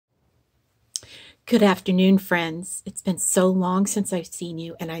Good afternoon, friends. It's been so long since I've seen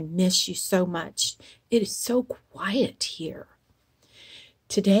you, and I miss you so much. It is so quiet here.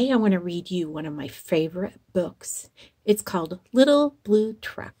 Today, I want to read you one of my favorite books. It's called Little Blue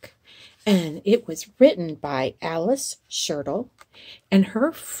Truck, and it was written by Alice Schertle, and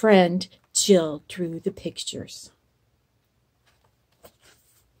her friend Jill drew the pictures.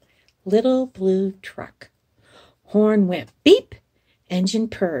 Little Blue Truck. Horn went beep, engine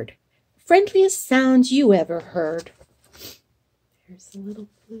purred. Friendliest sounds you ever heard. There's the little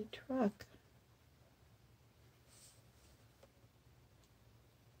blue truck.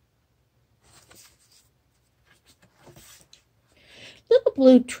 Little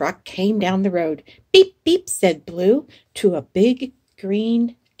Blue Truck came down the road. Beep, beep, said Blue to a big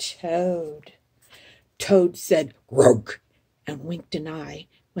green toad. Toad said, "Grog," and winked an eye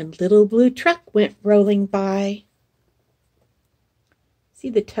when Little Blue Truck went rolling by. See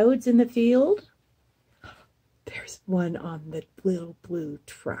the toads in the field? There's one on the Little Blue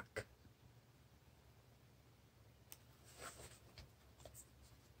Truck.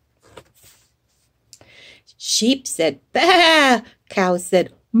 Sheep said, "Bah!" Cow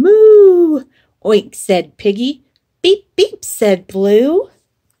said, "Moo!" Oink, said Piggy. Beep, beep, said Blue.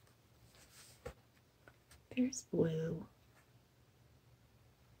 There's Blue.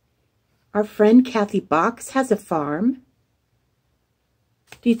 Our friend Kathy Box has a farm.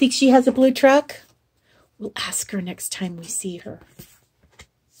 Do you think she has a blue truck? We'll ask her next time we see her.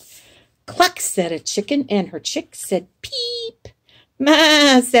 Cluck, said a chicken, and her chick said peep.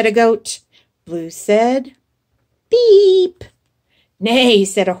 Ma, said a goat. Blue said beep. Neigh,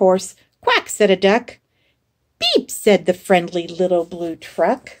 said a horse. Quack, said a duck. Beep, said the friendly Little Blue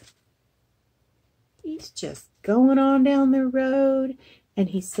Truck. He's just going on down the road, and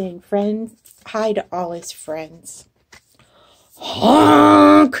he's saying hi to all his friends.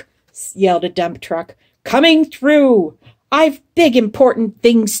 Honk! Yelled a dump truck. Coming through! I've big important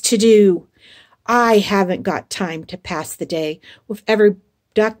things to do. I haven't got time to pass the day with every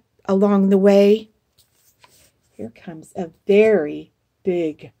duck along the way. Here comes a very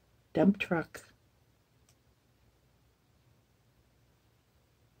big dump truck.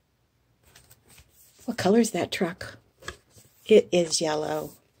 What color is that truck? It is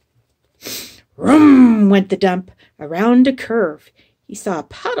yellow. Vroom went the dump. Around a curve, he saw a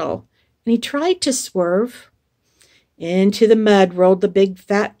puddle, and he tried to swerve. Into the mud rolled the big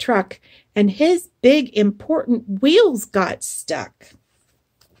fat truck, and his big important wheels got stuck.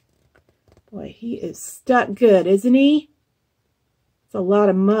 Boy, he is stuck good, isn't he? It's a lot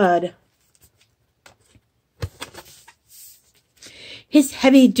of mud. His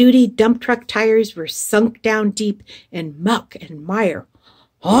heavy-duty dump truck tires were sunk down deep in muck and mire.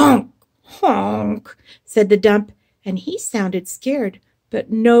 Honk! Honk, said the dump, and he sounded scared,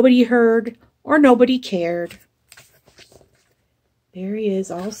 but nobody heard or nobody cared. There he is,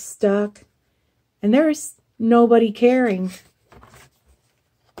 all stuck, and there's nobody caring.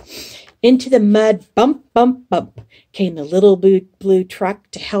 Into the mud, bump, bump, bump, came the Little Blue Truck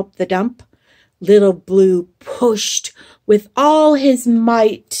to help the dump. Little Blue pushed with all his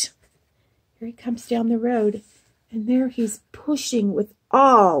might. Here he comes down the road, and there he's pushing with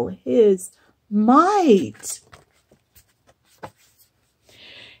all his might.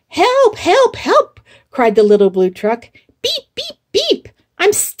 Help, help, help, cried the Little Blue Truck. Beep, beep, beep.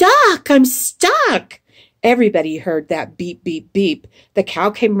 I'm stuck, I'm stuck. Everybody heard that beep, beep, beep. The cow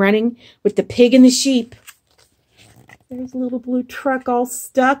came running with the pig and the sheep. There's Little Blue Truck all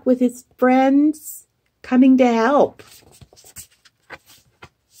stuck with his friends coming to help.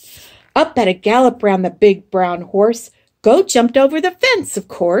 Up at a gallop round the big brown horse, Goat jumped over the fence, of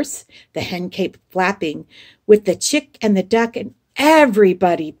course. The hen kept flapping with the chick and the duck, and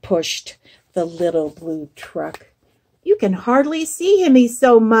everybody pushed the Little Blue Truck. You can hardly see him, he's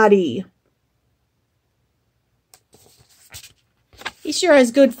so muddy. He sure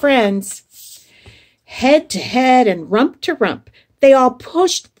has good friends. Head to head and rump to rump, they all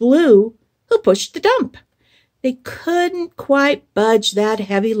pushed Blue, who pushed the dump. They couldn't quite budge that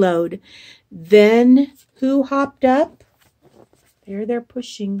heavy load. Then who hopped up? There they're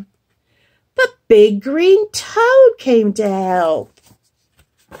pushing. But Big Green Toad came to help.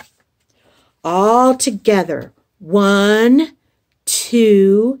 All together. 1,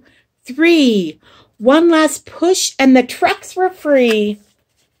 2, 3. One last push and the trucks were free.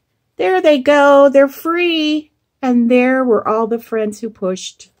 There they go. They're free. And there were all the friends who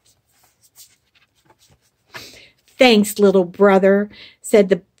pushed. Thanks, little brother, said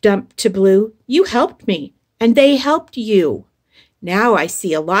the dump to Blue. You helped me, and they helped you. Now I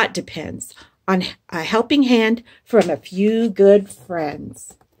see a lot depends on a helping hand from a few good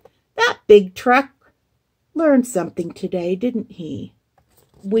friends. That big truck learned something today, didn't he?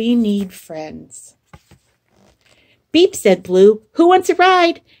 We need friends. Beep, said Blue. Who wants a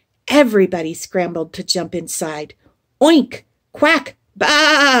ride? Everybody scrambled to jump inside. Oink, quack,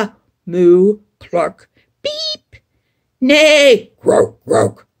 baa, moo, cluck, beep, neigh, croak,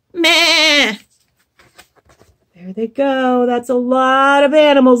 croak, meh. There they go. That's a lot of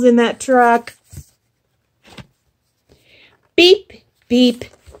animals in that truck. Beep, beep,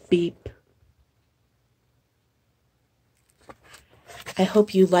 beep. I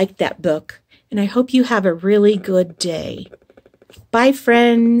hope you liked that book, and I hope you have a really good day. Bye,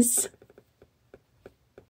 friends.